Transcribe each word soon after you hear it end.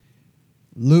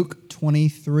Luke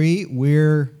 23.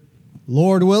 We're,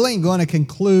 Lord willing, going to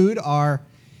conclude our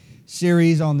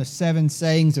series on the 7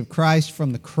 sayings of Christ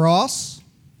from the cross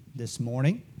this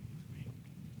morning.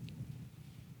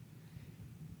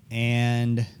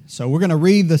 And so we're going to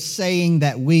read the saying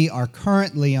that we are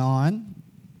currently on,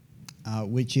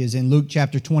 which is in Luke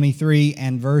chapter 23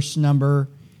 and verse number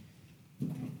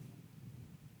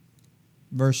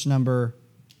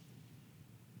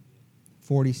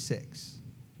 46.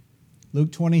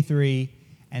 Luke 23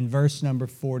 and verse number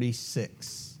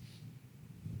 46.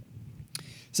 It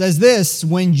says this: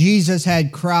 when Jesus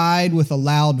had cried with a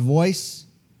loud voice,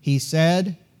 he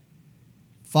said,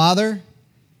 Father,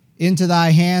 into thy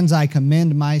hands I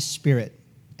commend my spirit.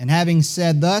 And having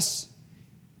said thus,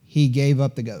 he gave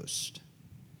up the ghost.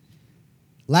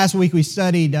 Last week we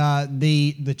studied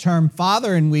the term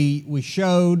Father, and we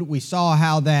saw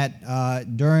how that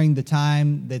during the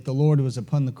time that the Lord was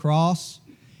upon the cross,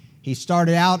 he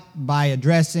started out by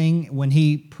addressing, when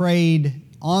he prayed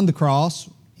on the cross,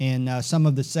 in some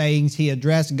of the sayings, he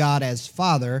addressed God as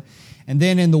Father. And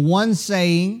then in the one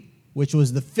saying, which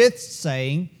was the 5th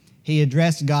saying, he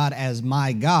addressed God as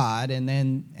my God. And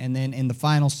then in the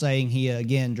final saying, he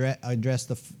again addressed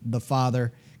the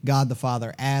Father, God the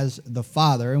Father, as the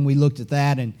Father. And we looked at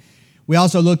that. And we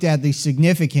also looked at the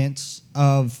significance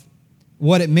of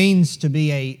what it means to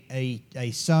be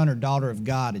a son or daughter of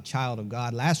God, a child of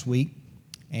God, last week.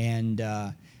 And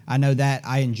I know that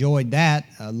I enjoyed that,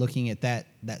 looking at that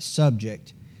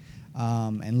subject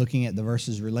and looking at the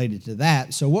verses related to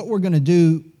that. So what we're going to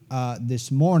do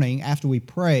this morning after we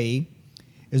pray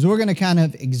is we're going to kind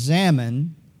of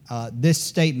examine this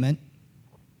statement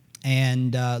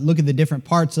and look at the different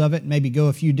parts of it, maybe go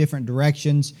a few different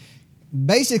directions,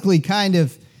 basically kind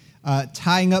of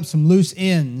tying up some loose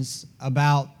ends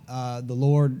about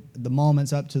the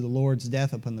moments up to the Lord's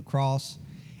death upon the cross,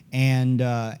 and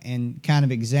kind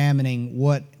of examining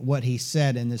what he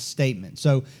said in this statement.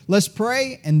 So let's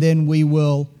pray, and then we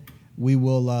will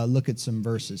look at some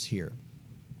verses here.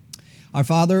 Our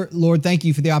Father, Lord, thank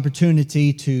you for the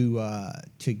opportunity to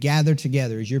gather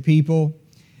together as your people,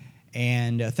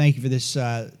 and thank you for this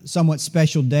somewhat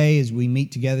special day as we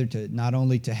meet together to not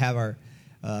only to have our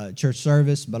church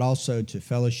service, but also to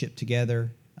fellowship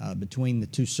together between the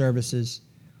two services.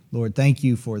 Lord, thank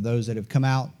you for those that have come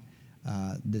out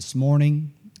this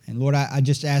morning. And Lord, I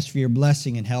just ask for your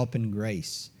blessing and help and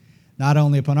grace, not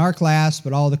only upon our class,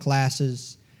 but all the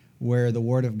classes where the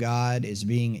Word of God is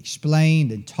being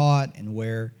explained and taught, and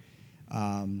where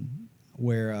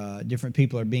different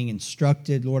people are being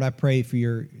instructed. Lord, I pray for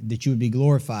that you would be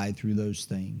glorified through those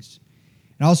things.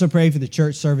 And I also pray for the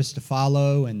church service to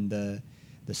follow, and the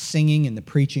singing and the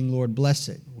preaching. Lord, bless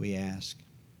it, we ask.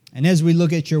 And as we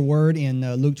look at your word in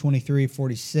Luke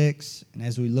 23:46, and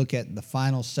as we look at the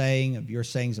final saying of your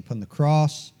sayings upon the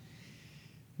cross,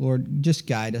 Lord, just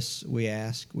guide us, we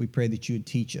ask. We pray that you would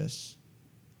teach us.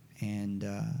 And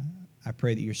I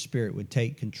pray that your Spirit would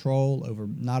take control over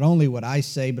not only what I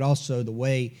say, but also the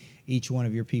way each one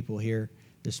of your people here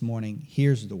this morning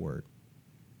hears the word.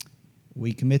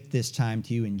 We commit this time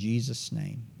to you in Jesus'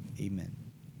 name. Amen.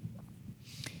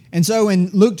 And so in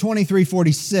Luke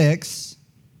 23:46,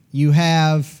 you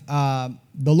have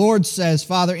the Lord says,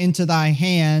 Father, into thy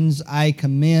hands I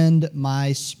commend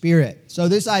my spirit. So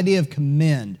this idea of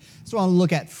commend, that's what I want to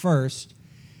look at first.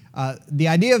 The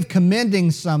idea of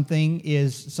commending something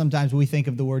is, sometimes we think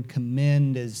of the word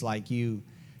commend as like you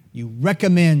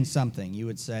recommend something. You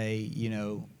would say,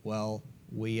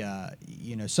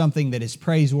 something that is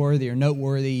praiseworthy or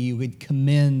noteworthy, you would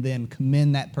commend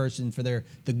that person for the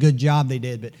good job they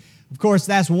did. But of course,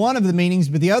 that's one of the meanings,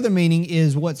 but the other meaning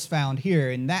is what's found here,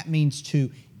 and that means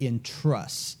to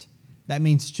entrust. That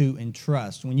means to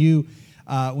entrust. When you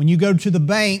go to the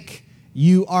bank,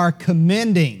 you are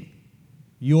commending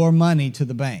your money to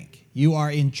the bank. You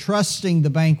are entrusting the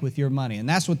bank with your money, and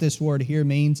that's what this word here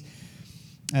means.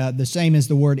 The same as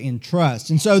the word entrust.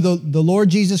 And so the Lord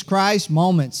Jesus Christ,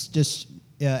 moments, just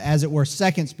as it were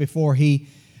seconds before he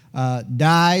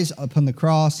dies upon the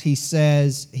cross, he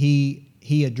says,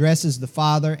 he addresses the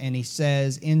Father, and he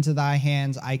says, into thy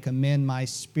hands I commend my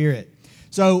spirit.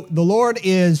 So the Lord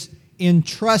is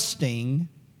entrusting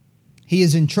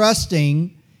his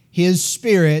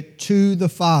spirit to the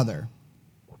Father.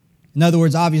 In other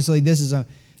words, obviously this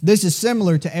is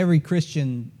similar to every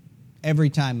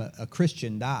time a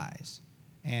Christian dies.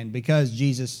 And because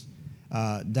Jesus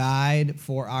died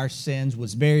for our sins,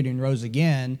 was buried, and rose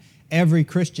again, every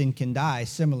Christian can die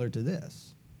similar to this.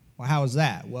 Well, how is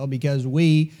that? Well, because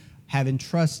we have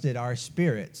entrusted our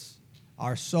spirits,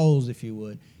 our souls, if you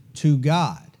would, to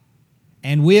God.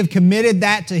 And we have committed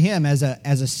that to Him as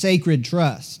a sacred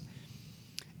trust.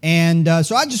 And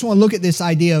so I just want to look at this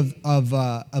idea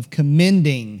of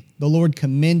commending, the Lord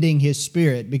commending His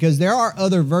Spirit, because there are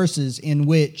other verses in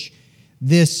which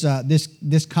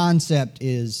this concept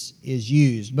is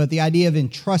used. But the idea of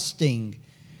entrusting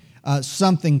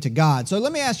something to God. So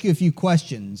let me ask you a few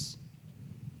questions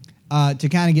to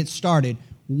kind of get started.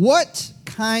 What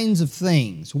kinds of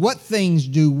things, what things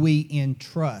do we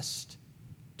entrust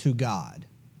to God?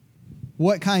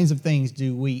 What kinds of things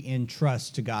do we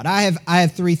entrust to God? I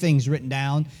have three things written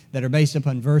down that are based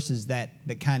upon verses that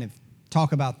kind of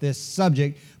talk about this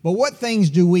subject. But what things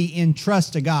do we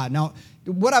entrust to God? Now,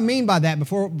 what I mean by that,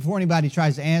 before anybody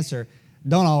tries to answer,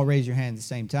 don't all raise your hand at the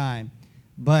same time.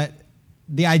 But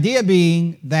the idea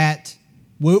being that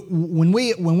when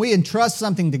we entrust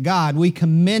something to God, we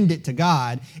commend it to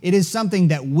God. It is something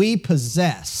that we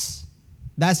possess.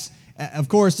 That's, of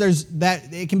course,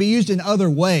 it can be used in other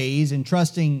ways.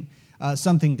 Entrusting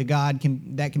something to God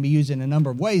that can be used in a number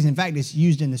of ways. In fact, it's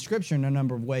used in the Scripture in a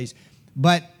number of ways.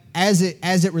 But as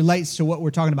it relates to what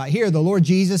we're talking about here, the Lord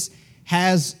Jesus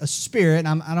has a spirit.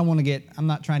 I'm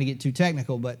not trying to get too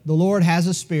technical, but the Lord has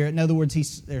a spirit. In other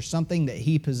words, there's something that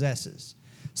He possesses,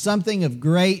 something of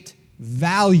great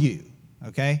value.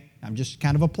 Okay, I'm just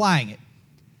kind of applying it.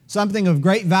 Something of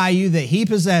great value that He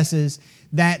possesses.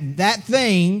 That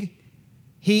thing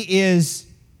He is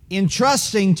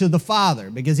entrusting to the Father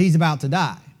because He's about to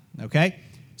die. Okay?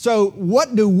 So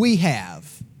what do we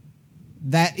have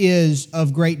that is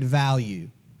of great value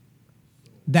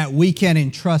that we can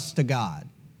entrust to God?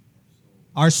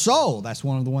 Our soul. That's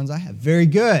one of the ones I have. Very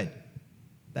good.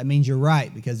 That means you're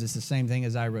right because it's the same thing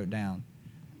as I wrote down.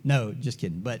 No, just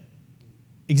kidding. But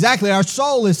exactly, our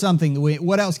soul is something that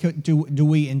what else do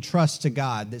we entrust to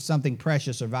God? That's something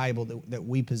precious or valuable that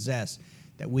we possess,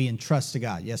 that we entrust to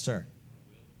God. Yes, sir.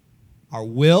 Our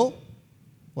will?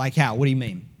 Like how? What do you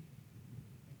mean?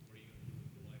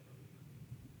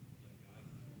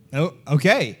 Oh,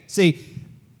 okay. See,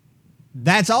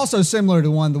 that's also similar to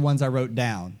the ones I wrote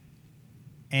down.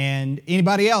 And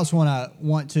anybody else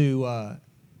want to?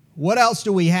 What else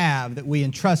do we have that we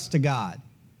entrust to God?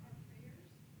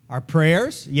 Our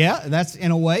prayers. Yeah, that's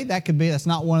in a way that could be. That's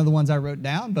not one of the ones I wrote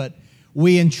down, but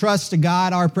we entrust to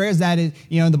God our prayers. That is,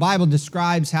 the Bible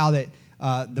describes how that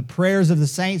the prayers of the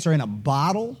saints are in a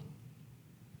bottle.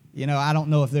 I don't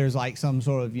know if there's like some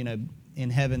sort of in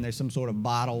heaven there's some sort of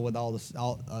bottle with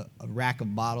a rack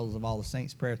of bottles of all the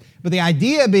saints' prayers. But the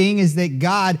idea being is that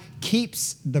God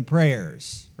keeps the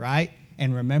prayers, right,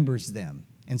 and remembers them,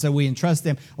 and so we entrust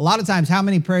them. A lot of times, how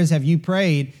many prayers have you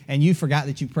prayed and you forgot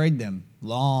that you prayed them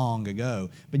long ago?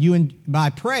 But by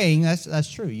praying, that's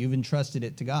true. You've entrusted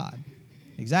it to God.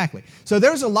 Exactly. So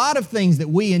there's a lot of things that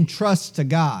we entrust to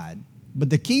God, but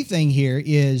the key thing here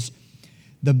is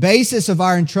the basis of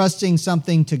our entrusting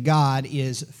something to God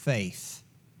is faith.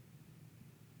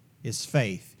 Is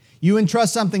faith. You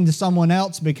entrust something to someone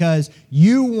else because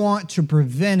you want to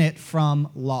prevent it from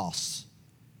loss.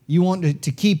 You want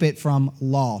to keep it from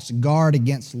loss, guard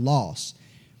against loss.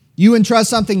 You entrust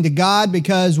something to God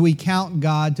because we count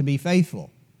God to be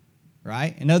faithful,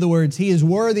 right? In other words, He is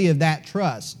worthy of that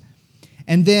trust.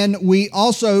 And then we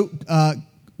also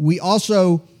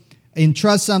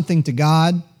entrust something to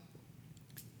God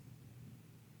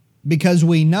because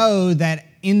we know that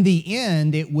in the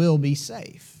end it will be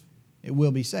safe. It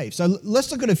will be safe. So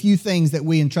let's look at a few things that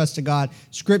we entrust to God,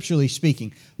 scripturally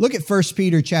speaking. Look at 1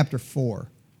 Peter chapter 4.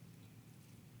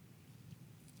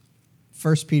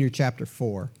 1 Peter chapter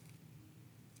 4.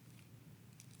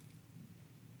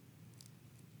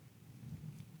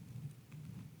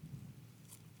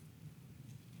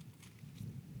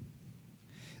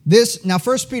 Now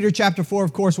 1 Peter chapter 4,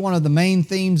 of course, one of the main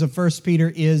themes of 1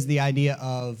 Peter is the idea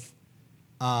of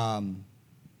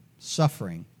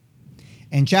suffering.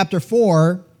 And chapter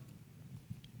 4,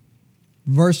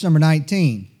 verse number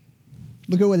 19.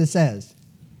 Look at what it says.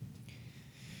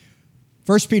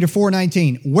 1 Peter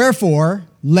 4:19. Wherefore,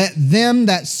 let them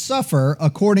that suffer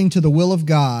according to the will of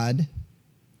God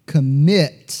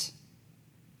commit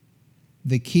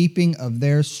the keeping of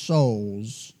their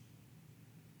souls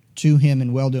to Him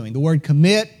in well-doing. The word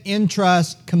commit,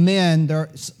 entrust, commend, they're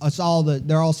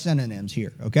all synonyms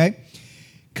here, okay?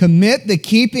 Commit the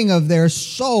keeping of their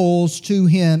souls to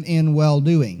Him in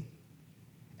well-doing,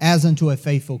 as unto a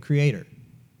faithful Creator.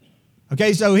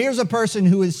 Okay, so here's a person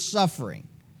who is suffering.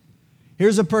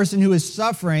 Here's a person who is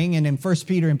suffering, and in 1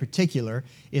 Peter in particular,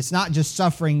 it's not just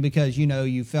suffering because,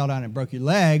 you fell down and broke your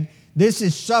leg. This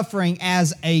is suffering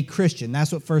as a Christian.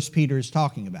 That's what 1 Peter is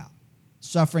talking about.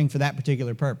 Suffering for that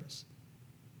particular purpose.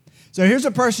 So here's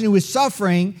a person who is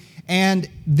suffering, and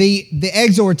the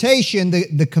exhortation,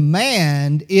 the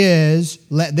command is,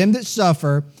 let them that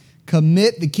suffer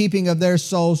commit the keeping of their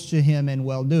souls to Him in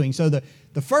well-doing. So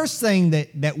the first thing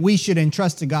that we should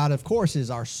entrust to God, of course,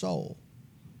 is our soul.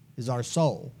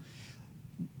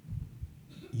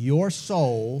 Your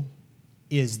soul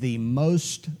is the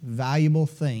most valuable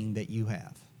thing that you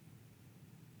have.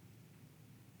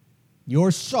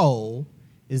 Your soul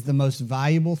is the most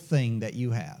valuable thing that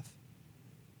you have.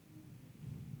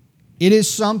 It is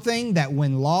something that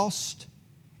when lost,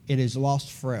 it is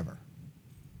lost forever.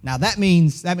 Now that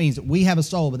means we have a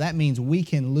soul, but that means we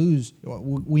can lose,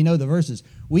 we know the verses,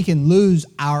 we can lose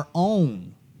our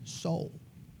own soul.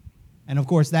 And of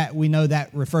course that we know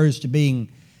that refers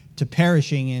to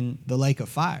perishing in the lake of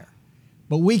fire.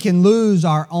 But we can lose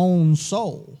our own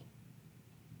soul.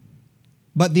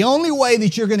 But the only way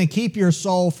that you're going to keep your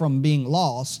soul from being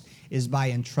lost is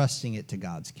by entrusting it to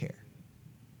God's care.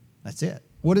 That's it.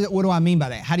 What do I mean by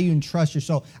that? How do you entrust your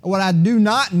soul? What I do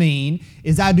not mean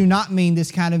is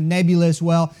this kind of nebulous,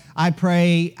 well, I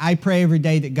pray every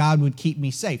day that God would keep me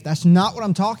safe. That's not what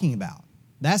I'm talking about.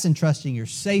 That's entrusting your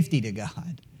safety to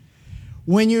God.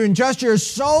 When you entrust your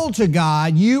soul to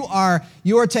God, you are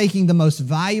taking the most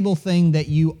valuable thing that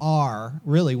you are,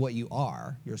 really what you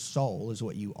are. Your soul is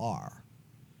what you are.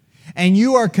 And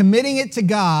you are committing it to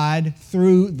God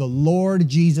through the Lord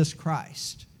Jesus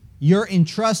Christ. You're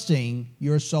entrusting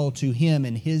your soul to Him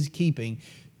and His keeping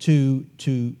to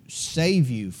save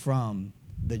you from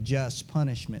the just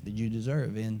punishment that you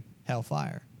deserve in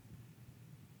hellfire.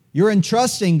 You're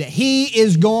entrusting that He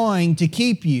is going to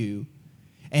keep you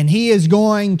and He is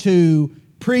going to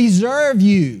preserve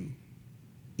you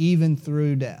even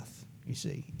through death, you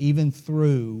see, even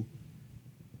through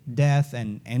death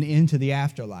and into the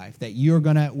afterlife. That you're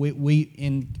going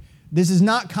to, this is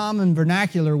not common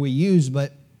vernacular we use,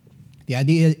 but the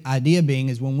idea being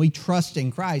is when we trust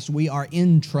in Christ, we are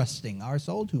entrusting our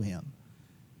soul to Him.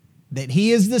 That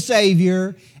He is the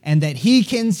Savior and that He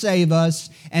can save us,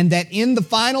 and that in the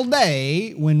final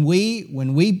day, when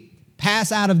we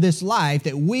pass out of this life,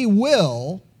 that we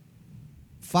will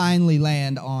finally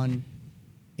land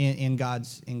in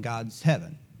God's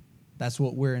heaven. That's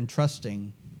what we're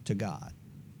entrusting to God.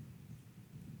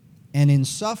 And in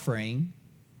suffering,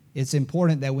 it's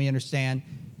important that we understand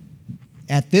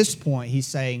at this point, he's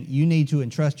saying you need to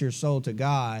entrust your soul to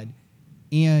God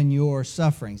in your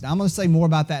sufferings. Now, I'm going to say more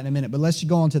about that in a minute, but let's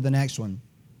go on to the next one.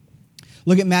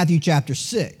 Look at Matthew chapter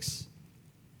 6.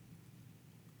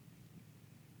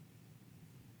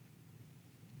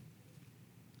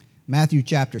 Matthew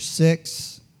chapter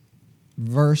 6,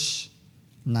 verse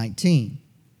 19.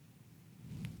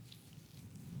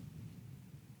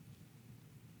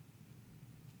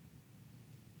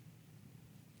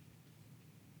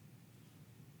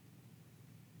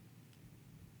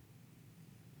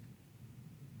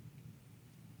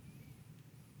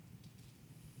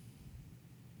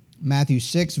 Matthew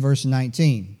 6, verse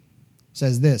 19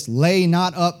 says this, "Lay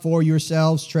not up for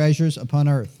yourselves treasures upon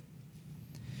earth,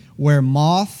 where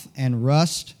moth and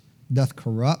rust doth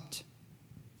corrupt,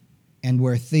 and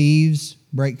where thieves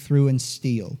break through and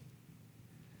steal.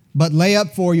 But lay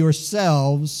up for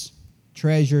yourselves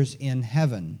treasures in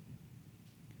heaven,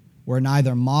 where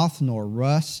neither moth nor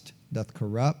rust doth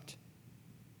corrupt,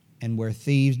 and where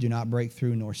thieves do not break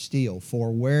through nor steal.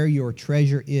 For where your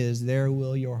treasure is, there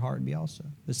will your heart be also."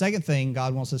 The second thing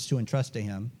God wants us to entrust to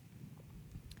Him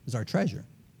is our treasure.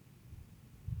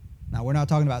 Now, we're not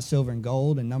talking about silver and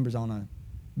gold and numbers on a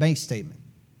bank statement.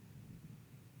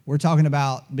 We're talking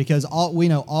about, because we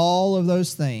know all of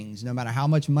those things, no matter how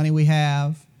much money we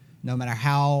have, no matter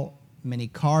how many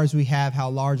cars we have, how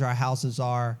large our houses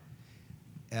are,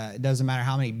 it doesn't matter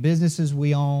how many businesses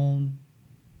we own,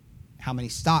 how many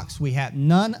stocks we have,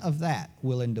 none of that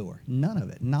will endure. None of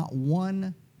it. Not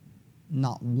one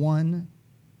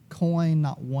coin,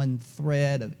 not one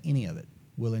thread of any of it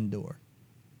will endure.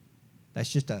 That's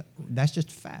just a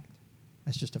fact.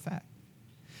 That's just a fact.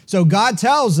 So God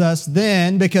tells us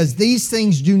then, because these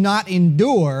things do not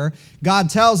endure, God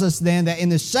tells us then that in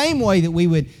the same way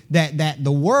that that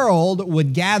the world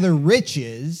would gather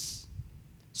riches,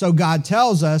 so God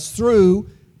tells us through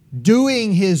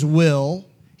doing His will,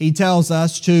 He tells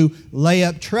us to lay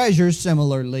up treasures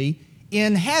similarly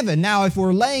in heaven. Now, if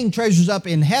we're laying treasures up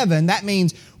in heaven, that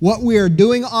means what we are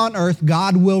doing on earth,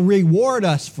 God will reward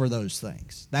us for those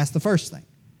things. That's the first thing.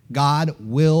 God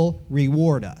will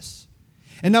reward us.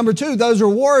 And number two, those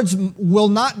rewards will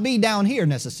not be down here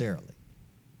necessarily.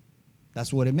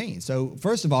 That's what it means. So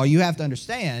first of all, you have to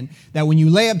understand that when you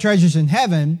lay up treasures in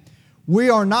heaven, we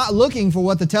are not looking for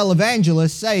what the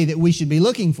televangelists say that we should be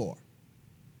looking for.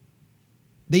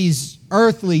 these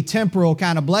earthly, temporal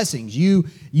kind of blessings. You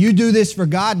do this for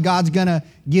God, God's going to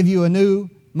give you a new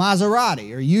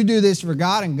Maserati. Or you do this for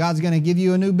God, and God's going to give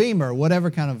you a new Beamer, or whatever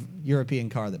kind of European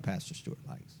car that Pastor Stewart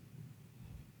likes.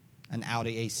 An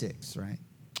Audi A6, right?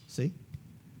 See?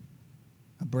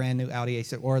 A brand new Audi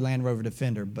A6 or a Land Rover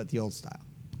Defender, but the old style.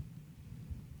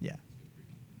 Yeah.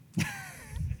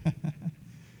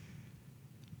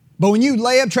 But when you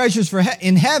lay up treasures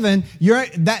in heaven,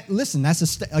 that's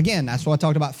what I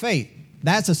talked about faith.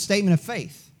 That's a statement of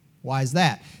faith. Why is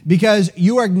that? Because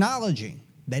you are acknowledging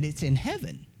that it's in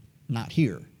heaven, not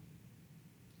here.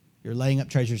 You're laying up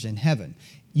treasures in heaven.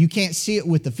 You can't see it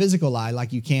with the physical eye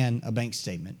like you can a bank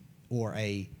statement or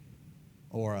a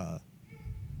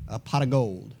pot of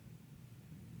gold.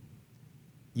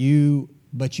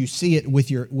 But you see it with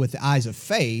the eyes of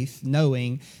faith,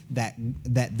 knowing that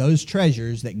those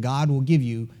treasures that God will give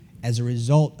you as a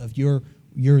result of your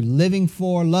living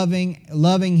for,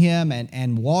 loving Him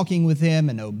and walking with Him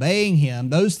and obeying Him,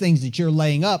 those things that you're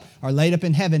laying up are laid up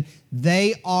in heaven.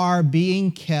 They are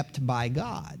being kept by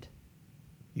God,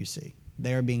 you see.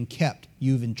 They are being kept.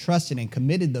 You've entrusted and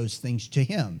committed those things to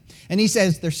Him. And He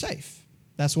says they're safe.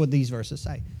 That's what these verses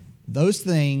say. Those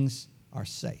things are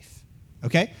safe.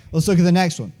 Okay, let's look at the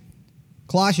next one.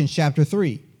 Colossians chapter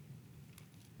 3.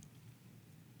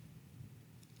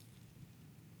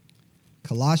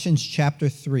 Colossians chapter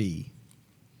 3.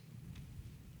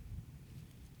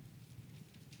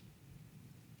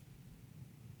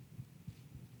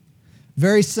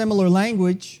 Very similar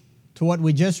language to what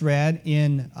we just read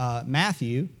in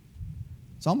Matthew.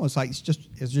 It's almost like it's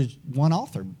just one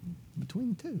author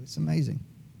between the two. It's amazing.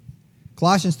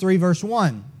 Colossians 3 verse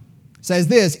 1. Says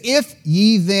this, if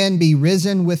ye then be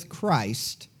risen with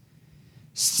Christ,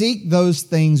 seek those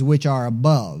things which are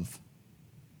above.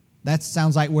 That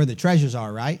sounds like where the treasures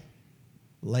are, right?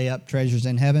 Lay up treasures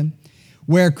in heaven.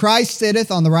 Where Christ sitteth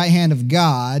on the right hand of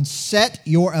God, set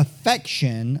your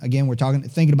affection, again we're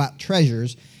thinking about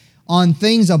treasures, on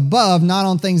things above, not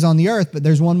on things on the earth. But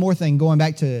there's one more thing going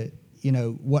back to,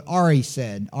 what Ari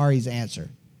said, Ari's answer.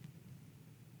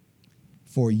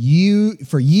 For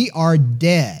ye are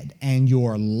dead, and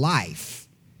your life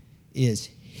is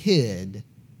hid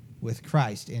with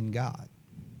Christ in God.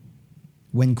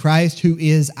 When Christ, who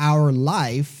is our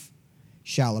life,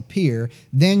 shall appear,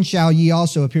 then shall ye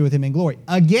also appear with Him in glory.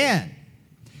 Again,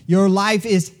 your life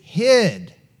is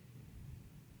hid.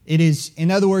 It is,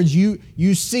 in other words,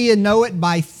 you see and know it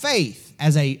by faith.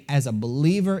 As a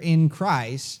believer in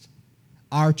Christ,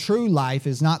 our true life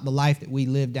is not the life that we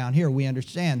live down here. We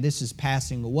understand this is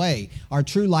passing away. Our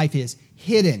true life is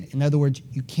hidden. In other words,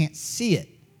 you can't see it.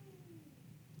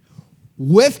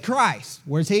 With Christ,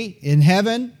 where's He? In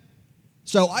heaven.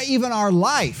 So even our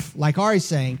life, like Ari's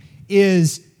saying,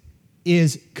 is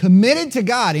committed to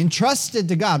God, entrusted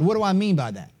to God. What do I mean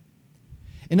by that?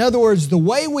 In other words, the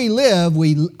way we live,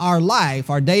 our life,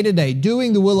 our day-to-day,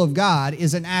 doing the will of God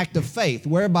is an act of faith,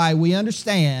 whereby we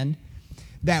understand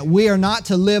that we are not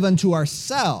to live unto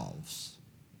ourselves.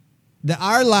 That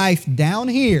our life down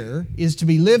here is to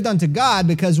be lived unto God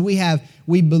because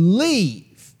we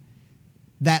believe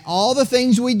that all the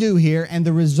things we do here and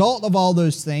the result of all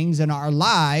those things in our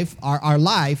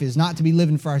life is not to be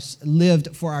lived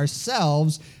for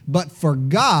ourselves, but for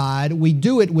God. We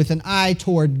do it with an eye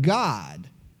toward God.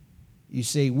 You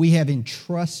see, we have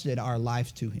entrusted our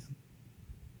lives to Him.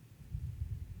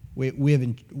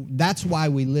 That's why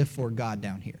we live for God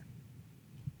down here.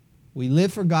 We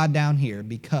live for God down here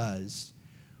because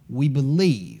we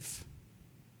believe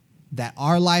that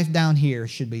our life down here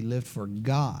should be lived for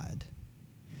God.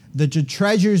 The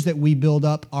treasures that we build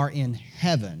up are in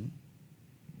heaven,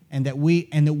 and that we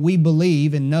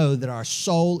believe and know that our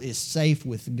soul is safe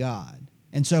with God.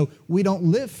 And so we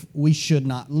should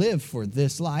not live for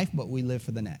this life, but we live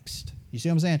for the next. You see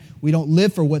what I'm saying? We don't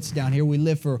live for what's down here. We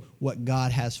live for what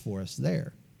God has for us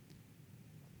there.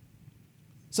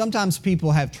 Sometimes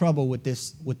people have trouble with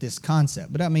this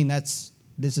concept, but I mean this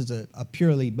is a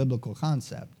purely biblical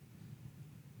concept.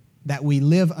 That we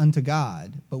live unto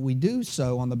God, but we do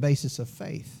so on the basis of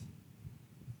faith.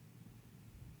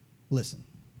 Listen.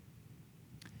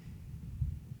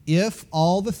 If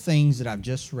all the things that I've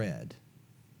just read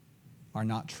are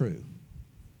not true,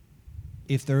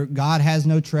 if God has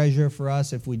no treasure for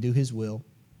us if we do His will,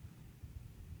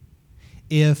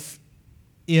 if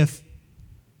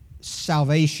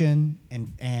salvation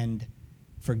and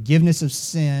forgiveness of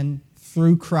sin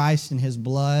through Christ and His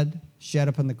blood shed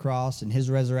upon the cross and His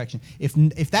resurrection,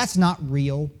 if that's not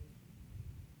real,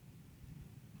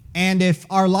 and if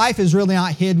our life is really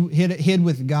not hid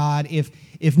with God, if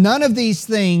if none of these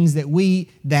things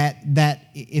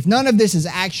if none of this is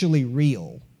actually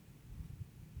real,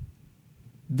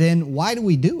 then why do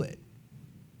we do it?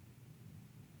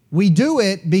 We do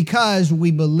it because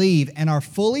we believe and are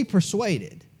fully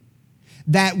persuaded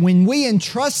that when we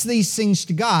entrust these things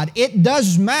to God, it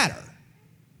does matter.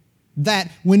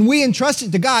 That when we entrust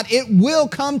it to God, it will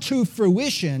come to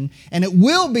fruition and it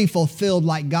will be fulfilled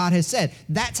like God has said.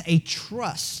 That's a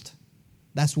trust.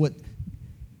 That's what,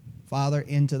 Father,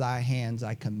 into thy hands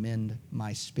I commend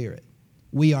my spirit.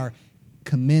 We are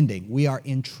commending, we are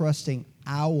entrusting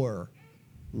our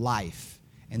life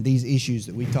and these issues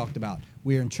that we talked about.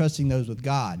 We are entrusting those with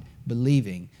God,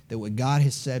 believing that what God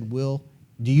has said will.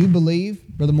 Do you believe,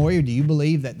 Brother Moyer, do you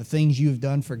believe that the things you have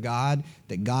done for God,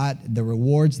 the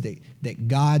rewards that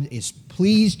God is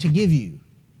pleased to give you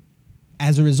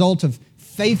as a result of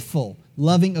faithful,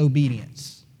 loving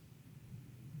obedience,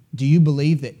 do you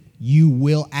believe that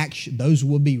those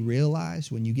will be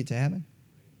realized when you get to heaven?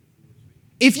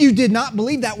 If you did not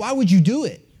believe that, why would you do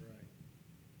it?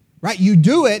 Right? You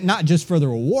do it not just for the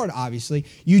reward, obviously.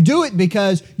 You do it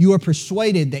because you are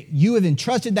persuaded that you have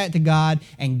entrusted that to God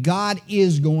and God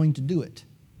is going to do it.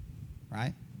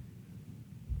 Right?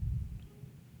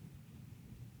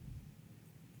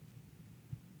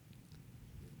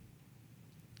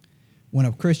 When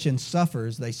a Christian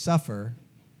suffers, they suffer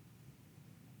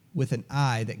with an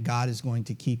eye that God is going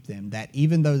to keep them. That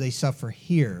even though they suffer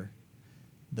here,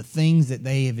 the things that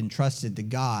they have entrusted to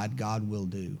God, God will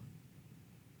do.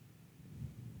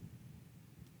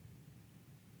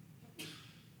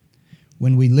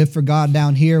 When we live for God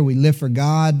down here, we live for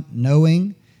God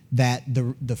knowing that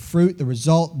the fruit, the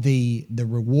result, the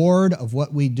reward of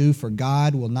what we do for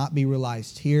God will not be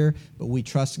realized here, but we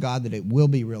trust God that it will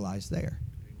be realized there.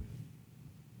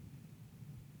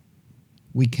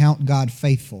 We count God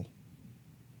faithful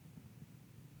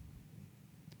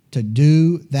to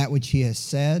do that which He has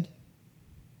said,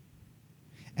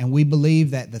 and we believe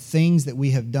that the things that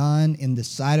we have done in the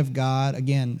sight of God,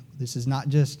 again, this is not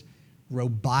just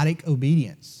robotic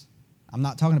obedience. I'm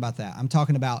not talking about that. I'm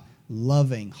talking about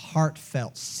loving,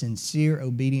 heartfelt, sincere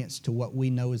obedience to what we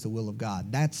know is the will of God.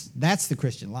 That's the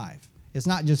Christian life. It's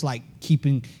not just like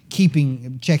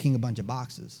checking a bunch of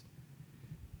boxes.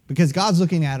 Because God's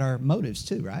looking at our motives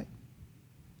too, right?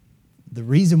 The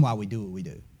reason why we do what we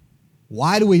do.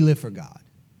 Why do we live for God?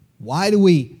 Why do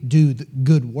we do the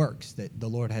good works that the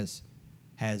Lord has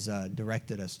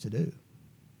directed us to do?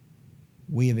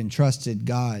 We have entrusted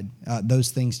God,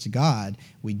 those things to God.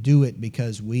 We do it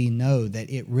because we know that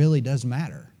it really does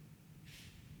matter.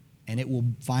 And it will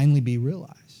finally be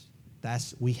realized.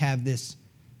 We have this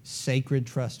sacred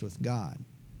trust with God.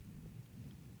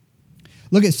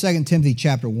 Look at 2 Timothy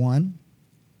chapter 1.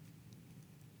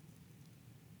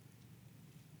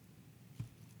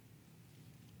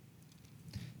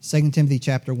 Second Timothy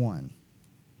chapter 1.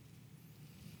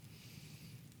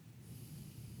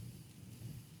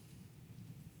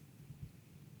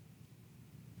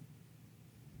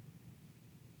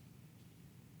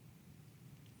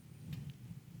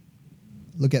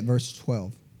 Look at verse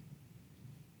 12.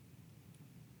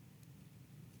 It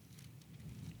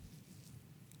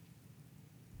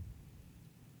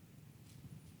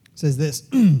says this.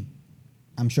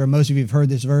 I'm sure most of you have heard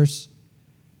this verse.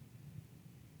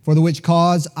 For the which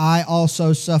cause I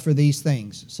also suffer these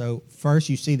things. So first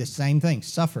you see the same thing,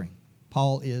 suffering.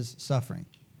 Paul is suffering.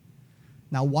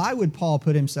 Now why would Paul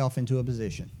put himself into a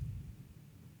position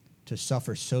to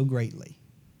suffer so greatly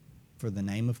for the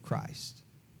name of Christ?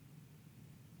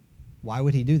 Why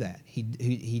would he do that?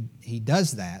 He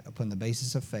does that upon the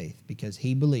basis of faith because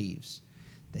he believes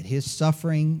that his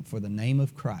suffering for the name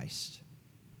of Christ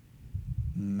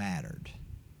mattered.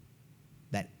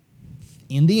 That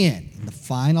in the end, in the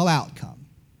final outcome,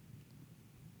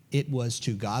 it was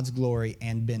to God's glory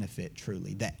and benefit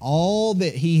truly. That all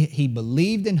that he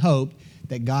believed and hoped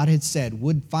that God had said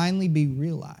would finally be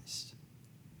realized.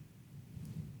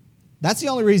 That's the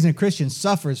only reason a Christian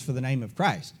suffers for the name of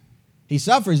Christ. He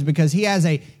suffers because he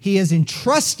has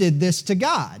entrusted this to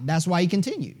God. That's why he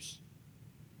continues.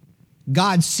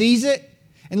 God sees it.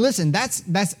 And listen,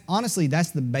 that's honestly,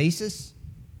 that's the basis.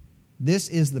 This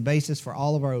is the basis for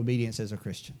all of our obedience as a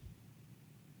Christian.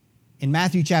 In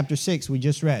Matthew chapter 6, we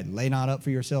just read, lay not up for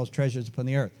yourselves treasures upon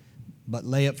the earth, but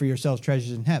lay up for yourselves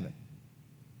treasures in heaven.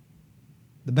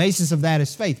 The basis of that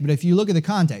is faith. But if you look at the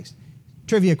context,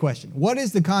 trivia question. What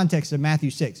is the context of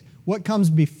Matthew 6? What comes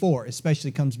before,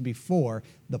 especially comes before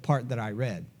the part that I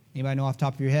read? Anybody know off the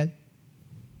top of your head?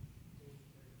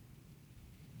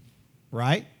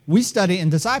 Right? We study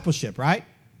in discipleship, right?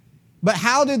 But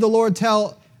how did the Lord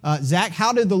tell, Zach,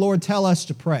 how did the Lord tell us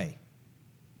to pray?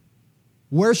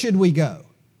 Where should we go?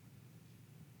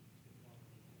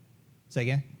 Say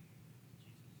again?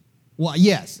 Well,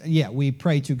 yes, yeah, we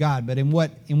pray to God, but in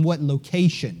what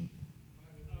location?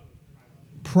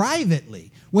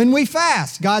 Privately. When we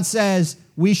fast, God says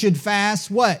we should fast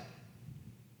what?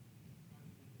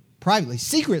 Privately,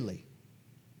 secretly.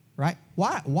 Right?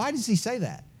 Why does he say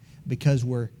that? Because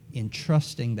we're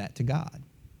entrusting that to God.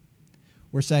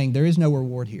 We're saying there is no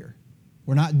reward here.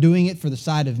 We're not doing it for the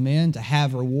sight of men, to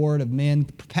have reward of men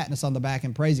patting us on the back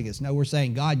and praising us. No, we're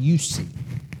saying, God, you see.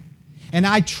 And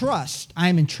I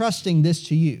am entrusting this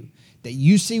to you, that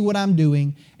you see what I'm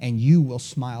doing and you will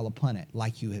smile upon it,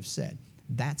 like you have said.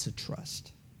 That's a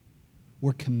trust.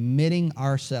 We're committing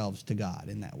ourselves to God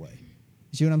in that way.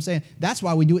 You see what I'm saying? That's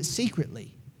why we do it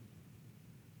secretly.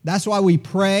 That's why we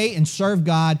pray and serve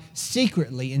God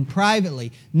secretly and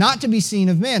privately, not to be seen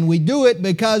of men. We do it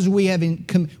because we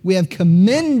have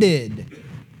commended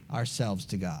ourselves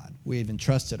to God. We have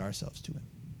entrusted ourselves to Him.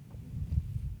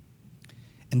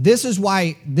 And this is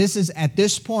why at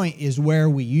this point is where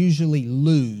we usually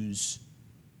lose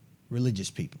religious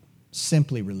people,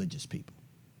 simply religious people.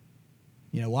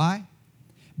 You know why?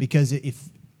 Because if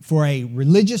for a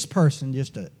religious person,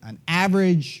 just an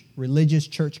average religious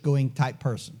church-going type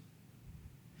person,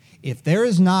 if there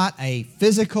is not a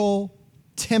physical,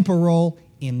 temporal,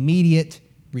 immediate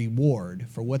reward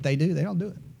for what they do, they don't do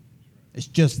it. It's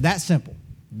just that simple.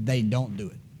 They don't do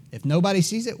it. If nobody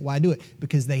sees it, why do it?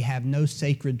 Because they have no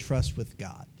sacred trust with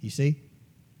God. You see?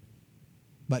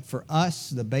 But for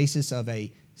us, the basis of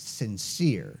a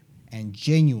sincere and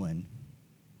genuine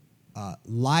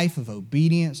life of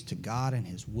obedience to God and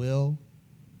His will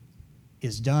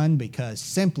is done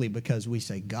simply because we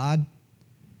say, God,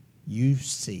 you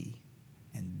see,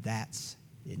 and that's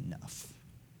enough.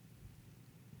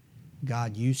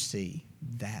 God, you see,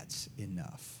 that's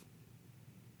enough.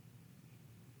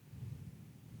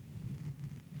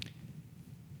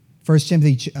 2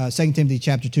 Timothy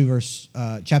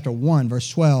chapter 1, verse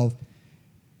 12.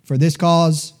 For this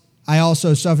cause I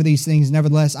also suffer these things,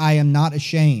 nevertheless I am not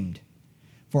ashamed,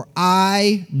 for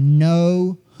I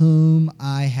know whom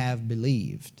I have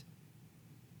believed.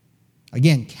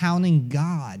 Again, counting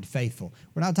God faithful.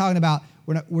 We're talking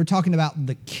about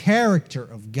the character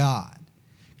of God.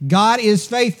 God is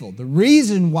faithful. The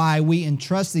reason why we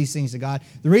entrust these things to God,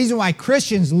 the reason why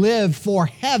Christians live for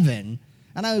heaven,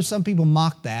 I know some people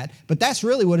mock that, but that's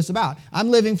really what it's about. I'm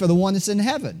living for the one that's in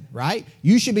heaven, right?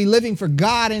 You should be living for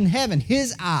God in heaven,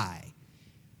 His eye,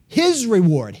 His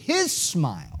reward, His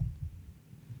smile.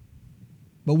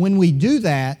 But when we do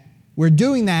that, we're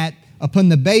doing that upon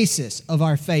the basis of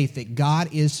our faith that God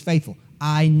is faithful.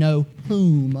 I know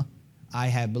whom I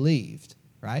have believed,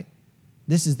 right?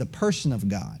 This is the person of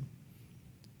God.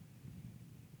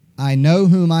 I know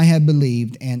whom I have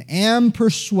believed and am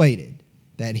persuaded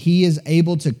that He is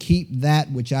able to keep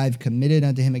that which I've committed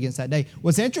unto Him against that day.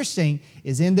 What's interesting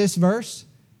is in this verse,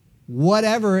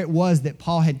 whatever it was that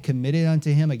Paul had committed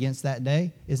unto him against that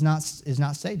day is not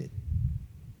stated.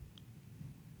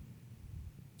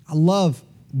 I love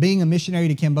being a missionary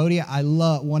to Cambodia. I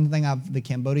love one thing the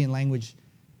Cambodian language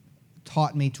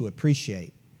taught me to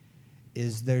appreciate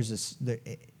is the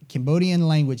Cambodian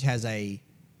language has a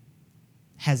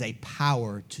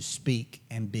power to speak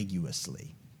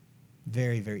ambiguously,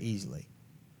 very, very easily.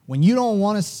 When you don't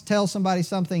want to tell somebody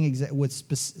something with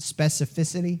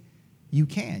specificity, you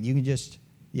can. You can just,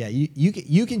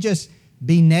 you can just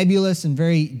be nebulous and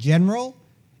very general,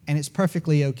 and it's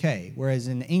perfectly okay. Whereas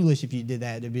in English, if you did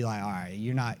that, it'd be like, all right,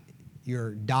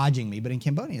 you're dodging me. But in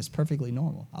Cambodian, it's perfectly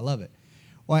normal. I love it.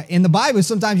 Well, in the Bible,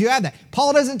 sometimes you have that.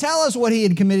 Paul doesn't tell us what he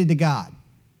had committed to God.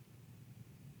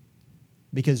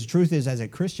 Because the truth is, as a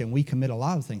Christian, we commit a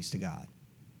lot of things to God.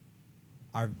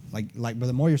 Like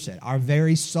Brother Moyer said, our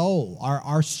very soul,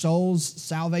 our soul's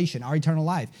salvation, our eternal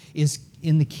life is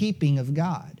in the keeping of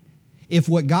God. If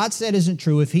what God said isn't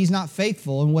true, if He's not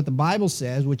faithful in what the Bible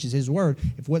says, which is His Word,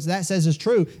 if what that says is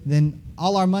true, then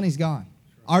all our money's gone.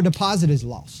 Our deposit is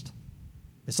lost.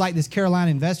 It's like this Carolina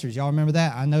Investors. Y'all remember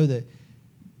that? I know that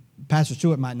Pastor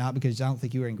Stewart might not, because I don't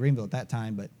think you were in Greenville at that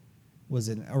time, but was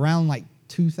it around like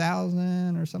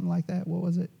 2000 or something like that? What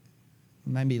was it?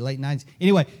 Maybe late 90s.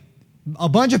 Anyway, a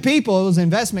bunch of people, it was an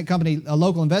investment company, a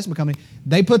local investment company,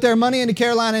 they put their money into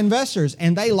Carolina Investors,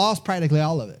 and they lost practically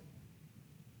all of it.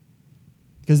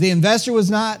 Because the investor was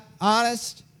not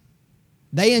honest.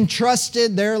 They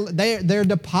entrusted their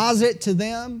deposit to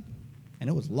them, and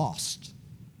it was lost.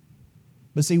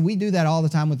 But see, we do that all the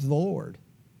time with the Lord.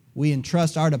 We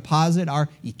entrust our deposit, our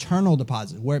eternal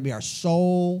deposit, whether it be our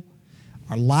soul,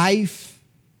 our life,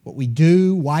 what we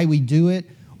do, why we do it,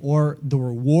 or the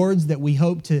rewards that we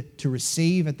hope to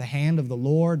receive at the hand of the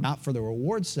Lord, not for the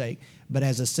reward's sake, but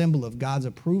as a symbol of God's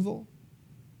approval,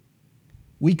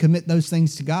 we commit those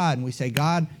things to God and we say,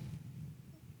 God,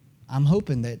 I'm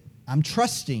hoping that I'm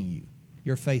trusting you.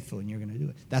 You're faithful and you're going to do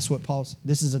it. That's what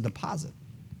this is a deposit.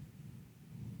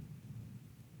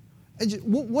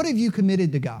 What have you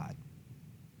committed to God?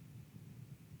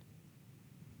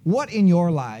 What in your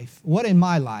life, what in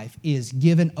my life is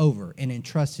given over and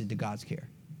entrusted to God's care?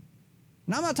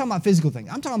 And I'm not talking about physical things.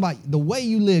 I'm talking about the way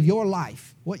you live your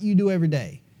life, what you do every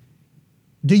day.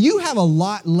 Do you have a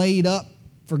lot laid up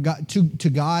for God, to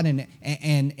God and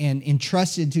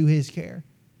entrusted to His care?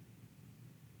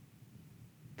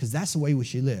 Because that's the way we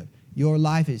should live. Your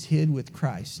life is hid with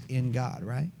Christ in God,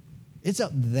 right? It's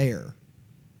up there.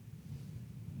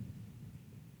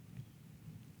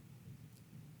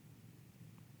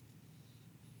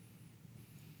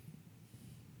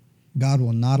 God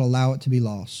will not allow it to be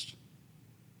lost.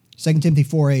 2 Timothy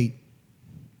 4:8.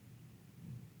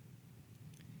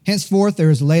 Henceforth there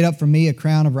is laid up for me a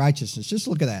crown of righteousness. Just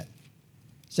look at that.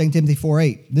 2 Timothy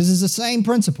 4:8. This is the same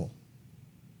principle.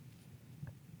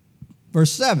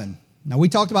 Verse 7. Now we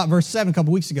talked about verse 7 a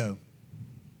couple weeks ago.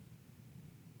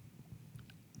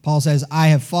 Paul says, I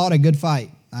have fought a good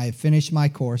fight. I have finished my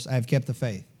course. I have kept the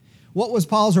faith. What was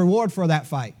Paul's reward for that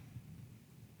fight?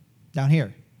 Down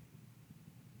here.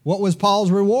 What was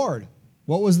Paul's reward?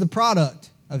 What was the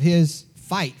product of his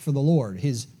fight for the Lord,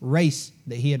 his race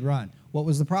that he had run? What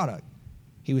was the product?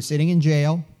 He was sitting in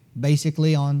jail,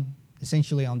 essentially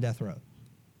on death row.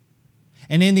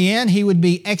 And in the end, he would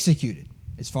be executed,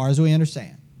 as far as we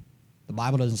understand. The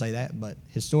Bible doesn't say that, but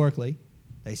historically,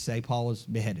 they say Paul was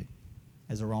beheaded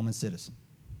as a Roman citizen.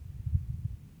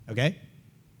 Okay?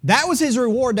 That was his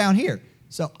reward down here.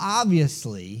 So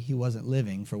obviously, he wasn't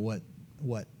living for what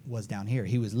was down here.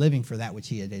 He was living for that which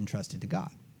he had entrusted to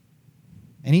God.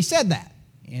 And he said that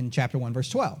in chapter 1, verse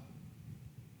 12.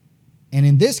 And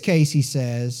in this case, he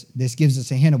says, this gives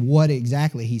us a hint of what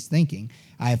exactly he's thinking.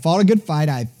 I have fought a good fight.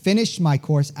 I have finished my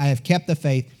course. I have kept the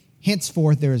faith.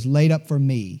 Henceforth, there is laid up for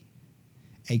me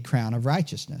a crown of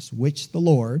righteousness, which the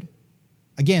Lord,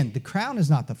 again, the crown is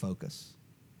not the focus,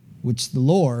 which the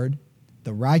Lord,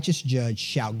 the righteous judge,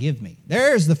 shall give me.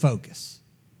 There's the focus.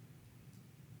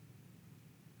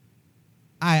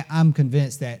 I'm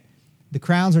convinced that the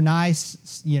crowns are nice,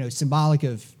 symbolic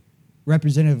of,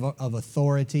 representative of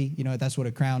authority. That's what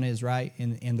a crown is, right?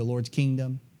 In the Lord's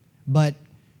kingdom. But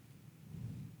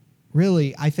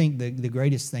really, I think the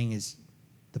greatest thing is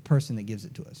the person that gives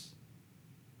it to us.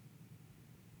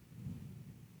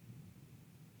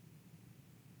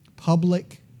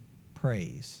 Public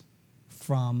praise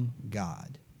from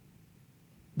God.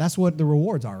 That's what the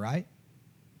rewards are, right?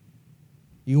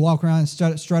 You walk around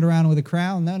and strut around with a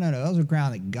crown? No. Those are a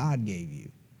crown that God gave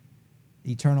you.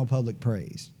 Eternal public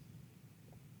praise.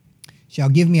 Shall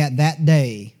give me at that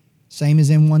day, same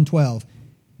as in 1:12,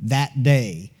 that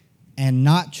day, and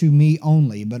not to me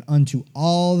only, but unto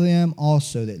all them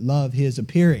also that love his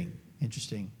appearing.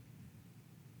 Interesting.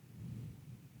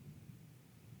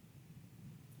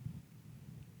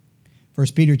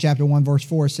 First Peter chapter 1, verse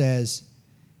 4 says,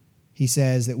 he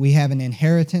says that we have an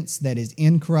inheritance that is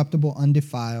incorruptible,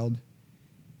 undefiled,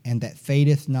 and that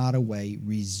fadeth not away,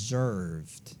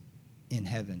 reserved in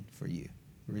heaven for you.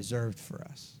 Reserved for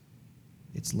us.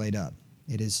 It's laid up.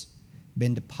 It has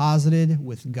been deposited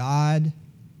with God,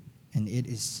 and it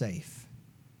is safe.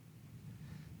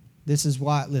 This is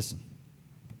why, listen,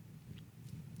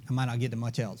 I might not get to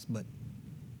much else, but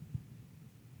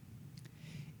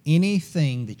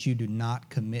anything that you do not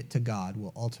commit to God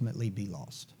will ultimately be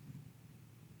lost.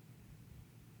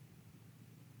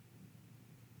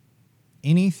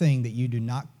 Anything that you do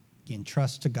not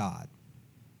entrust to God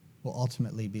will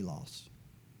ultimately be lost.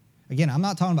 Again, I'm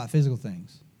not talking about physical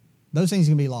things. Those things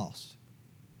can be lost.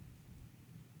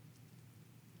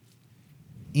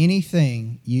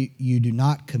 Anything you do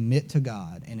not commit to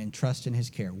God and entrust in his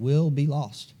care will be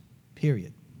lost,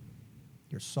 period.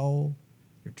 Your soul,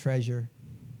 your treasure,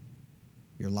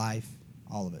 your life,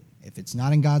 all of it. If it's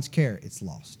not in God's care, it's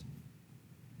lost.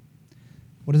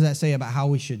 What does that say about how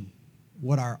we should,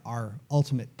 what our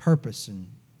ultimate purpose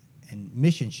and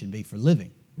mission should be for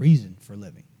living, reason for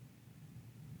living?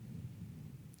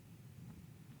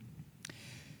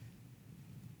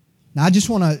 Now, I just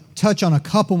want to touch on a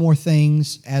couple more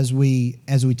things as we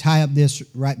tie up this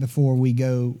right before we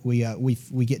go.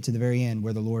 We get to the very end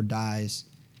where the Lord dies.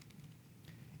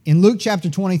 In Luke chapter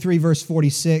 23, verse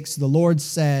 46, the Lord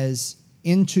says,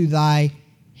 "Into thy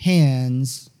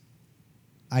hands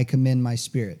I commend my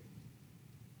spirit."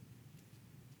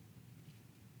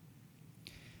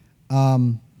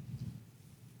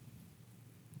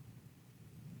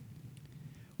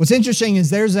 What's interesting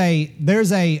is there's a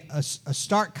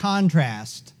stark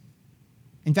contrast.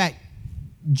 In fact,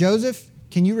 Joseph,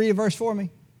 can you read a verse for me?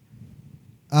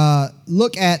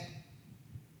 Look at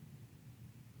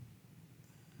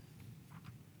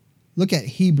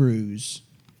Hebrews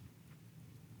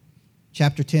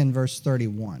chapter 10, verse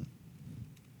 31.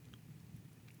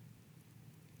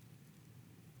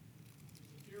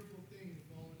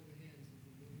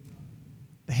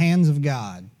 The hands of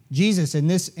God. Jesus, in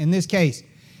this case,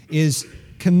 is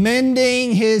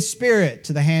commending his spirit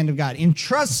to the hand of God,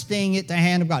 entrusting it to the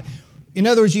hand of God. In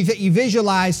other words, you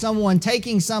visualize someone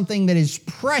taking something that is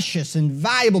precious and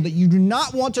valuable that you do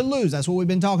not want to lose. That's what we've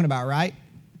been talking about, right?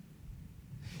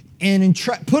 And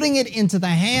putting it into the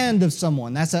hand of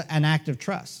someone. That's an act of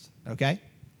trust, okay?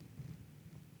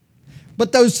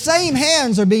 But those same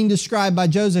hands are being described by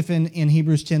Joseph in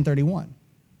Hebrews 10:31.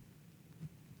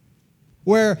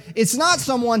 Where it's not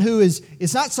someone who is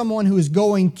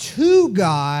going to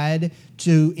God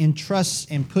to entrust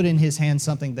and put in his hand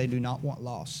something they do not want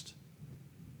lost.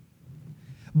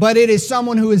 But it is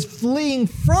someone who is fleeing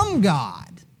from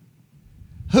God,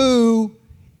 who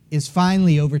is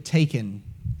finally overtaken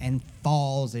and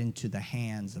falls into the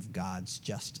hands of God's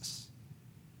justice.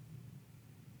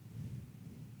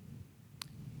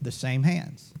 The same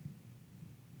hands.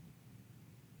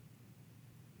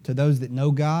 To those that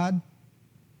know God,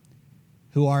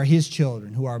 who are his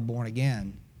children, who are born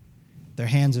again, their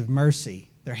hands of mercy,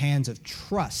 their hands of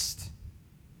trust.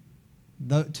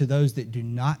 To those that do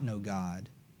not know God,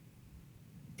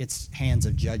 it's hands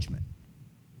of judgment,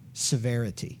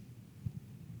 severity.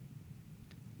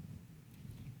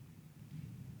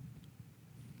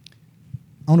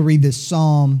 I want to read this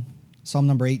Psalm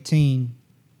number 18,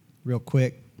 real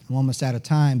quick. I'm almost out of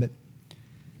time, but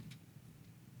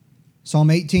Psalm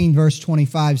 18, verse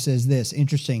 25 says this,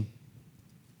 interesting.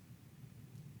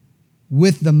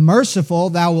 With the merciful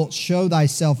thou wilt show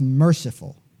thyself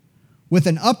merciful. With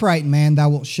an upright man thou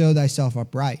wilt show thyself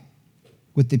upright.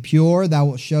 With the pure thou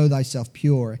wilt show thyself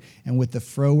pure. And with the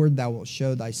froward thou wilt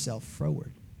show thyself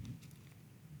froward.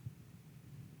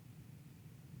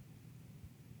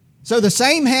 So the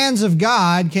same hands of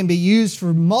God can be used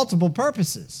for multiple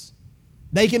purposes.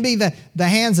 They can be the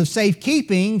hands of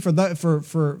safekeeping for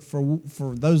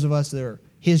those of us that are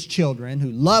his children who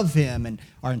love him and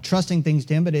are entrusting things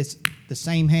to him, but it's the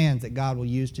same hands that God will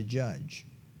use to judge.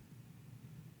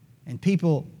 And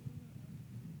people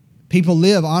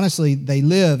live, honestly, they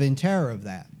live in terror of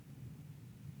that.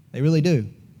 They really do.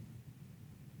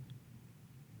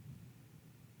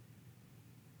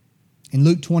 In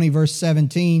Luke 20, verse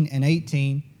 17 and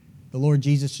 18, the Lord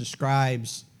Jesus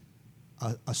describes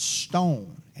a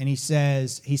stone, and he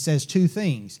says two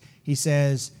things. He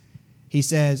says,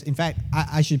 in fact,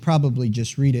 I should probably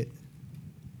just read it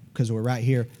because we're right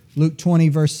here. Luke 20,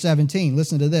 verse 17.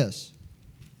 Listen to this.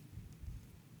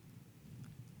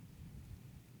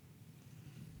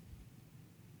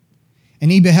 And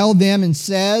he beheld them and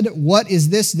said, What is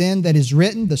this then that is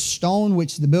written? The stone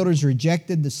which the builders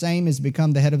rejected, the same is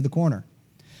become the head of the corner.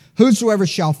 Whosoever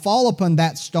shall fall upon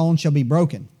that stone shall be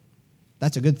broken.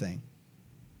 That's a good thing.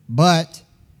 But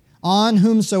on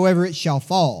whomsoever it shall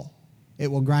fall, it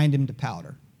will grind him to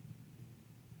powder.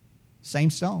 Same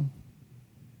stone.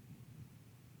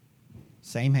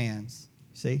 Same hands.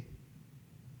 See?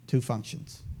 Two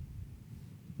functions.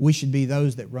 We should be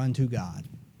those that run to God,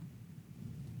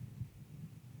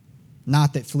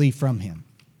 not that flee from him.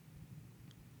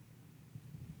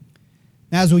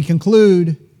 Now, as we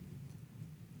conclude,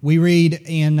 we read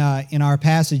in our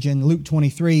passage in Luke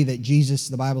 23 that Jesus,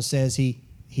 the Bible says, he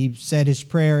said his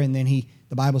prayer, and then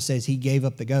the Bible says he gave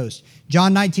up the ghost.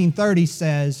 John 19:30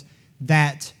 says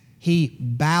that he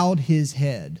bowed his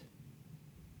head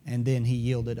and then he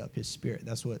yielded up his spirit.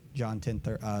 That's what John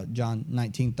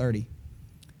 19:30.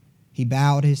 He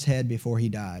bowed his head before he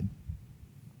died.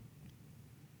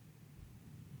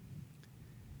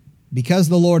 Because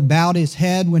the Lord bowed his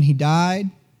head when he died,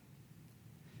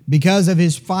 because of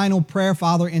his final prayer,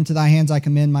 Father, into thy hands I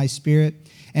commend my spirit,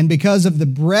 and because of the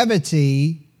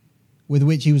brevity with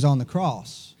which he was on the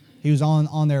cross. He was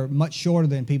on there much shorter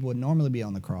than people would normally be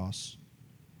on the cross.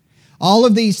 All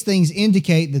of these things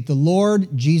indicate that the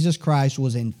Lord Jesus Christ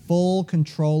was in full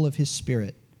control of his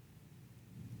spirit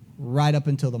right up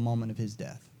until the moment of his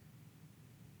death.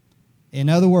 In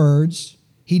other words,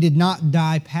 he did not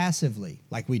die passively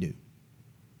like we do.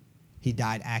 He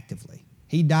died actively.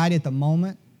 He died at the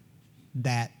moment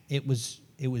that it was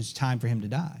time for him to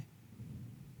die.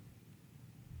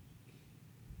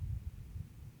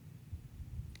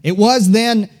 It was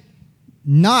then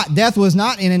Death was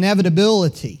not an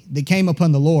inevitability that came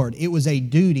upon the Lord. It was a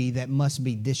duty that must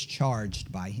be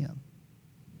discharged by him.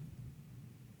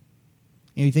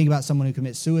 And you think about someone who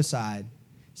commits suicide,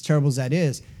 as terrible as that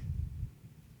is,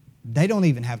 they don't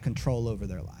even have control over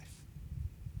their life.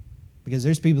 Because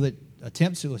there's people that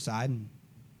attempt suicide and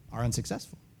are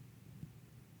unsuccessful.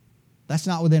 That's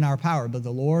not within our power. But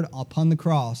the Lord, upon the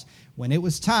cross, when it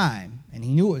was time, and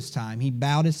he knew it was time, he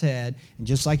bowed his head. And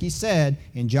just like he said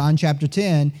in John chapter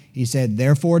 10, he said,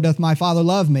 "Therefore doth my Father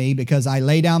love me, because I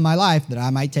lay down my life that I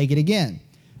might take it again.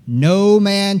 No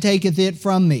man taketh it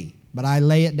from me, but I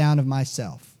lay it down of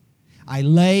myself." I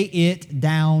lay it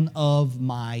down of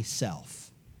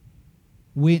myself.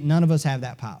 None of us have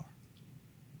that power.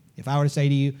 If I were to say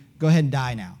to you, go ahead and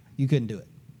die now, you couldn't do it.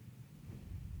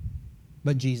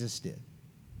 But Jesus did,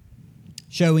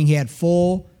 showing he had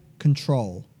full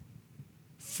control.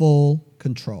 Full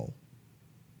control.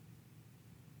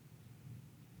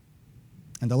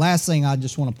 And the last thing I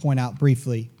just want to point out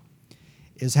briefly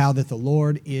is how that the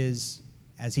Lord is,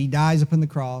 as he dies upon the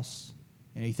cross,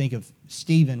 and you think of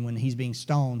Stephen when he's being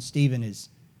stoned,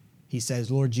 he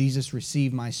says, "Lord Jesus,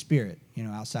 receive my spirit,"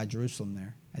 outside Jerusalem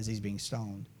there, as he's being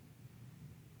stoned.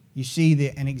 You see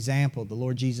an example, the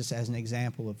Lord Jesus as an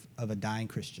example of a dying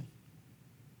Christian.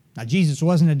 Now, Jesus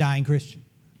wasn't a dying Christian,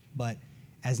 but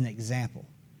as an example.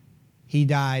 He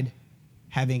died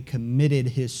having committed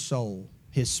his soul,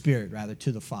 his spirit rather,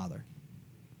 to the Father.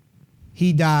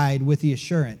 He died with the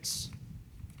assurance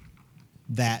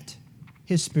that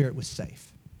his spirit was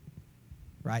safe,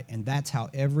 right? And that's how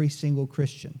every single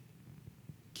Christian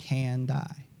can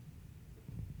die.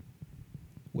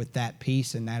 With that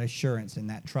peace and that assurance and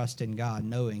that trust in God,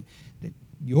 knowing that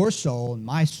your soul and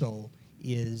my soul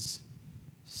is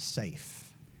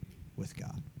safe with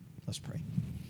God. Let's pray.